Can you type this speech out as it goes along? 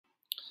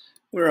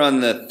We're on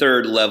the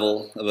third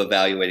level of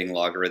evaluating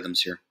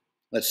logarithms here.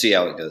 Let's see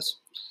how it goes.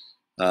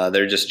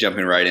 They're just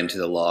jumping right into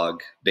the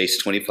log, base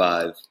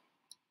 25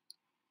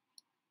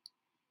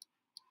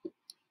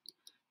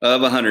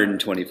 of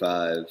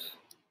 125.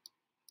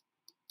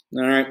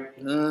 All right,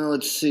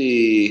 let's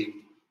see.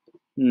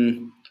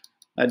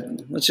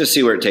 Let's just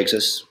see where it takes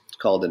us. It's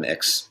called an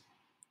x.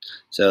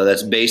 So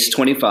that's base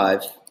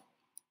 25,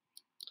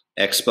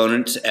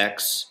 exponent's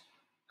x,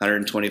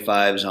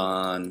 125 is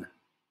on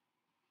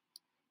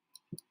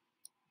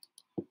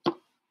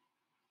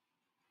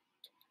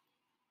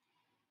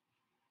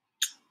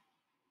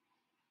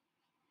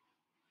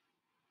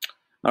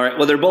all right,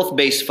 well, they're both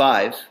base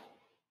 5,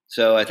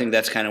 so I think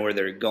that's kind of where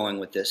they're going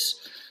with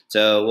this.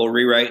 So we'll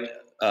rewrite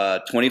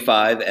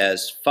 25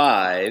 as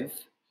 5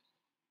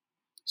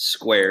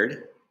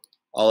 squared.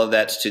 All of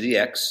that's to the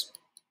x.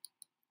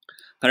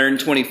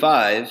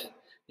 125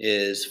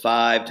 is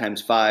 5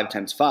 times 5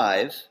 times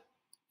 5,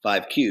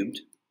 5 cubed.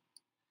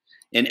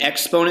 An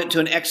exponent to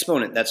an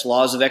exponent, that's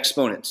laws of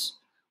exponents.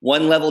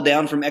 One level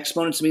down from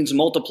exponents means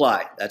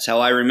multiply. That's how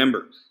I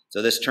remember.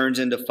 So this turns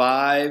into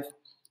 5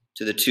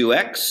 to the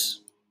 2x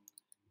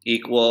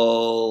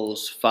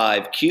equals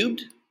 5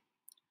 cubed.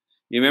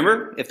 You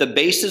remember, if the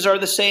bases are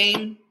the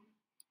same,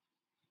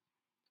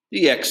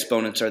 the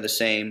exponents are the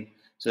same.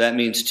 So that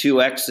means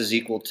 2x is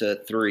equal to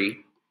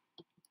 3.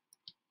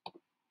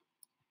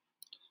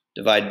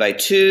 Divide by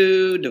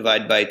 2,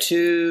 divide by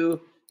 2,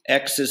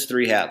 x is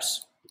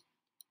 3/2.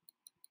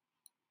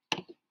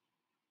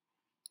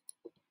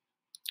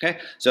 Okay,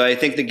 so I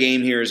think the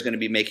game here is going to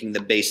be making the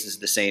bases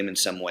the same in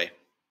some way.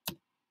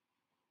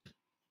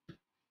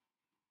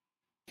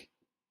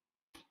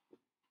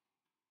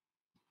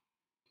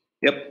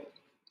 Yep,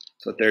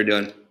 that's what they're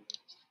doing.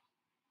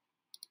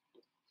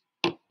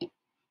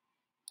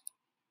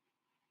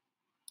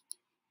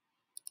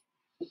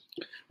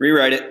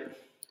 Rewrite it.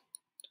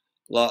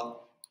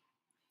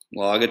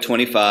 Log of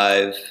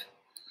 25.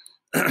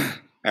 I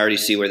already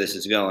see where this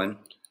is going.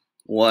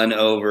 1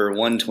 over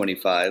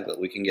 125, but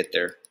we can get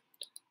there.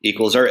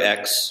 Equals our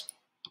x.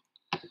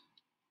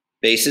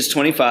 Base is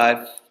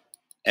 25.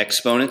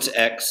 Exponent's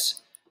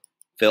x.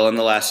 Fill in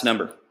the last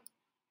number.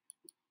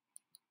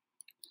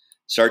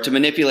 Start to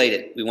manipulate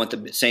it. We want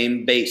the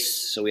same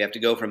base, so we have to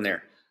go from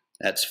there.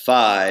 That's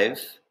 5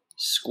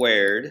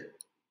 squared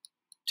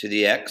to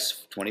the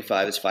x.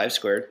 25 is 5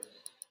 squared.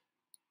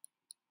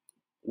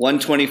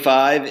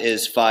 125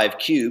 is 5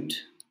 cubed.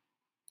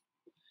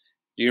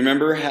 Do you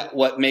remember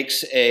what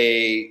makes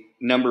a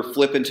number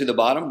flip into the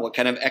bottom? What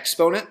kind of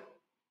exponent?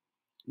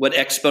 What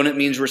exponent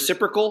means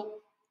reciprocal?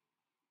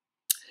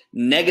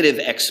 Negative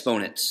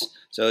exponents.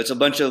 So it's a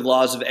bunch of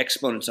laws of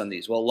exponents on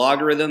these. Well,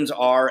 logarithms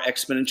are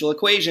exponential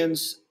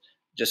equations.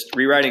 Just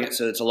rewriting it,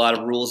 so it's a lot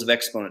of rules of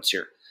exponents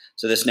here.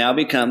 So this now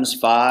becomes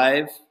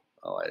 5.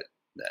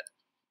 That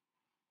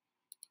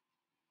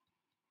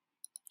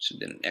should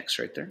have been an x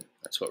right there.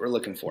 That's what we're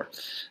looking for.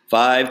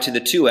 5 to the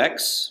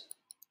 2x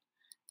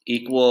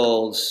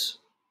equals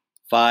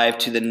 5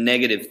 to the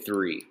negative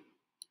 3.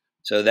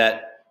 So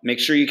that, make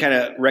sure you kind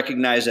of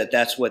recognize that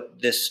that's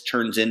what this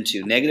turns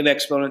into. Negative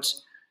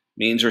exponents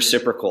means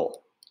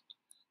reciprocal.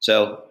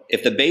 So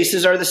if the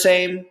bases are the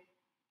same,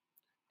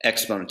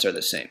 exponents are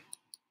the same.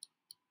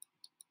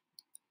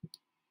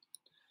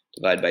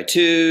 Divide by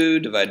 2,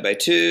 divide by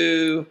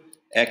 2,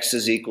 x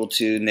is equal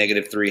to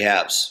negative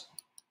 3/2.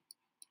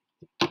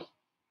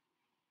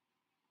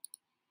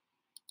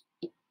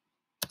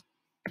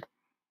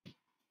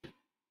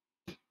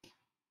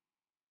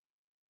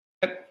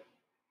 Yep.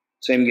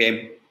 Same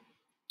game.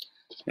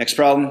 Next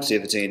problem, see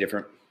if it's any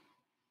different.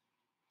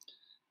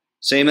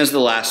 Same as the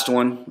last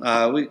one.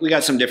 We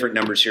got some different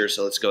numbers here,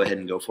 so let's go ahead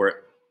and go for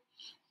it.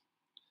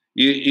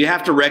 You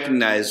have to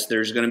recognize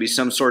there's going to be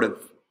some sort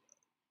of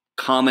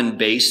common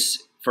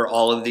base for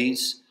all of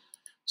these.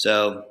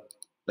 So,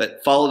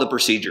 but follow the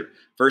procedure.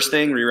 First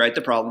thing, rewrite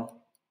the problem.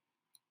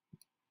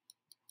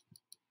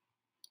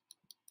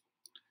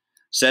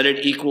 Set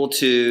it equal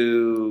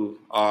to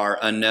our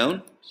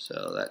unknown.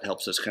 So that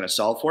helps us kind of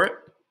solve for it.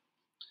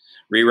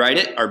 Rewrite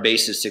it. Our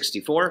base is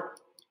 64.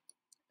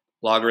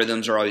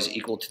 Logarithms are always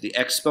equal to the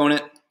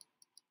exponent.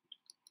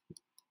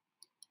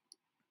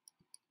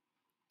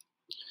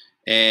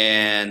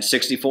 And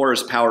 64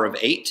 is power of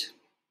 8.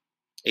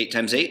 8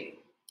 times 8.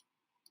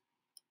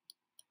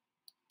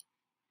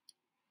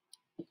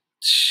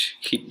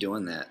 Keep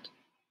doing that.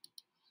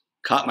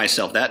 Caught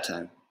myself that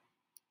time.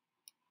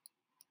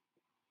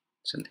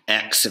 It's an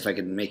X if I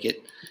can make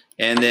it.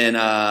 And then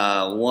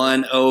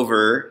 1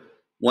 over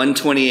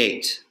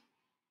 128.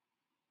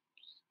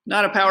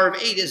 Not a power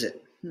of 8, is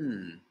it?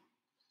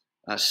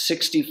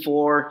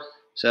 64.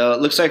 So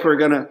it looks like we're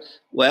going to,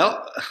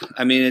 well,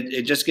 I mean,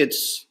 it just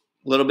gets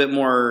a little bit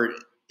more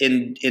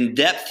in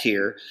depth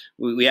here.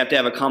 We have to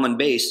have a common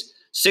base.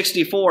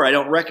 64 I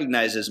don't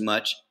recognize as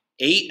much.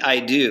 8 I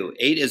do.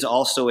 8 is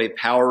also a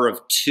power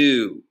of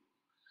 2.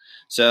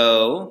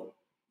 So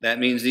that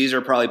means these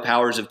are probably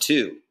powers of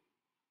 2.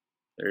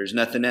 There's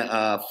nothing,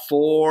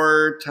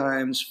 4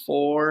 times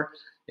 4.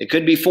 It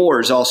could be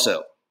 4s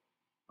also.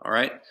 All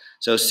right.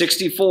 So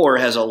 64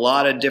 has a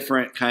lot of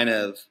different kind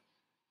of,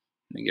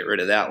 let me get rid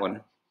of that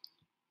one.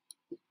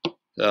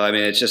 So, I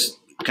mean, it's just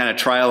kind of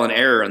trial and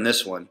error on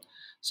this one.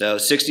 So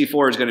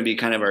 64 is going to be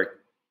kind of our,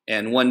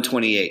 and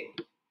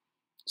 128.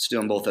 Let's do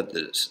them both at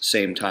the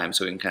same time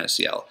so we can kind of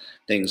see how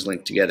things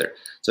link together.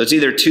 So it's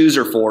either 2s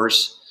or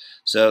 4s.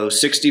 So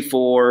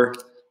 64,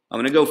 I'm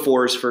going to go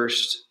 4s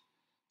first.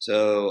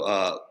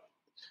 So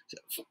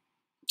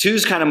 2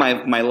 is kind of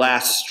my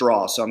last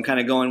straw. So I'm kind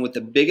of going with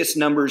the biggest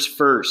numbers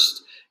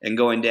first and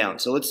going down.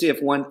 So let's see if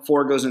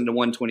 4 goes into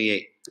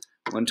 128.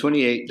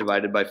 128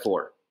 divided by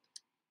 4,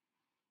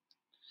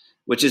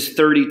 which is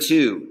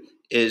 32.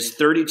 Is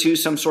 32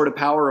 some sort of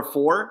power of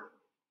 4?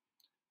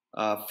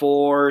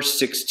 4,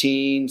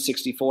 16,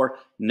 64?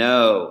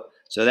 No.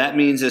 So that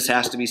means this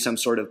has to be some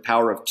sort of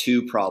power of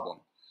 2 problem.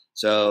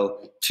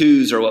 So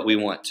 2s are what we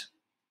want.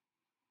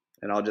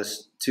 And I'll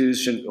just, 2s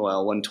shouldn't,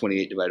 well,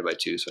 128 divided by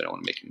 2, so I don't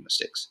want to make any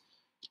mistakes.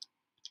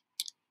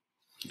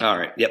 All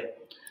right, yep.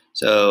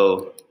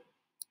 So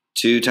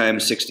 2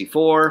 times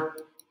 64.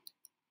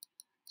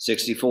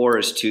 64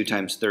 is 2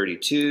 times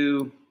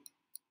 32.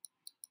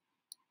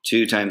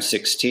 2 times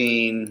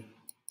 16.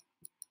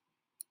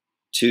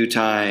 2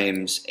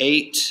 times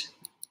 8.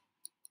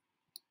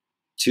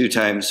 2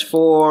 times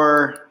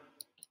 4.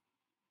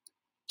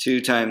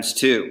 2 times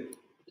 2.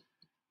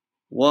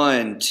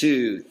 1,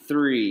 2,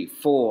 3,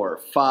 4,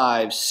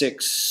 5,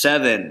 6,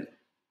 7.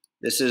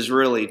 This is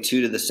really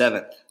 2 to the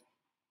 7th.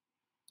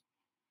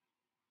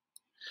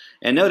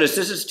 And notice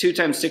this is 2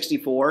 times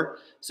 64,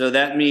 so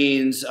that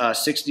means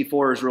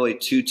 64 is really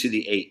 2 to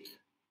the 8th.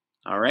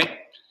 All right?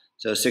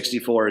 So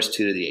 64 is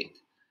 2 to the 8th.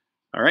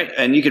 All right?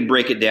 And you can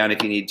break it down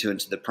if you need to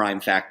into the prime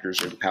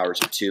factors or the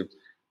powers of 2.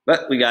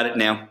 But we got it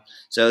now.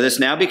 So this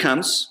now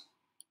becomes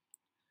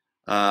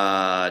 2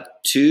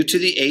 to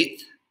the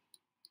 8th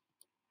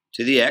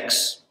to the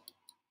x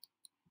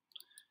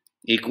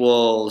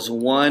equals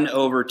 1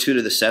 over 2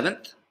 to the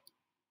 7th.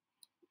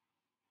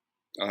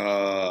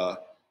 I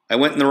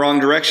went in the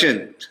wrong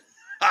direction.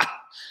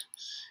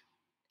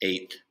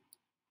 8th.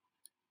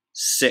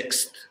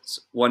 6th. It's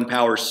 1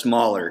 power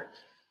smaller.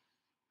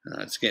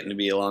 It's getting to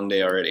be a long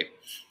day already.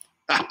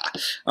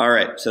 All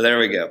right, so there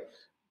we go.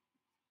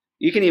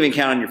 You can even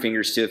count on your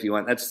fingers too if you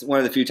want. That's one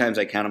of the few times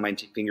I count on my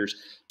fingers.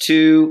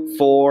 2,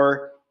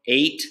 4,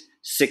 8,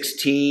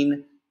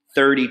 16,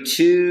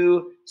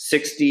 32,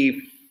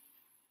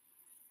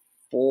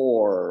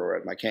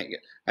 64. I can't get.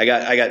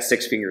 I got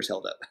 6 fingers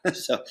held up.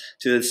 So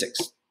 2 to the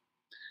 6th.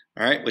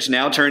 All right, which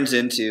now turns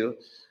into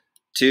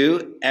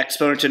 2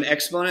 exponent to an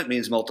exponent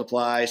means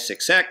multiply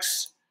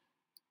 6x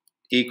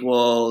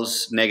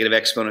equals negative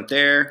exponent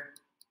there.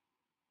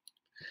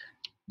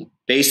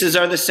 Bases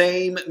are the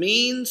same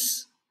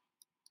means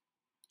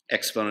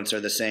exponents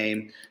are the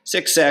same.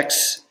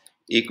 6x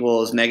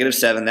equals negative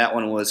 7. That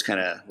one was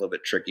kind of a little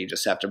bit tricky. You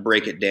just have to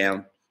break it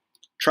down.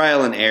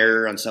 Trial and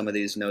error on some of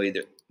these. No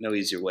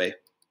easier way.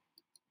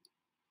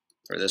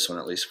 For this one,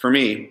 at least. For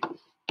me,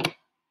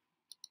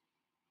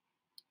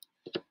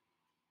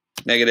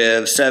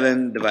 negative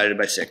 7 divided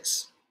by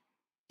 6.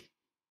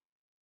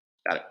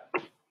 Got it.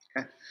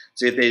 Okay.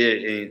 See if they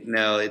did.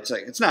 No,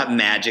 it's not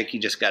magic. You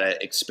just got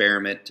to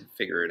experiment to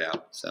figure it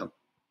out. So.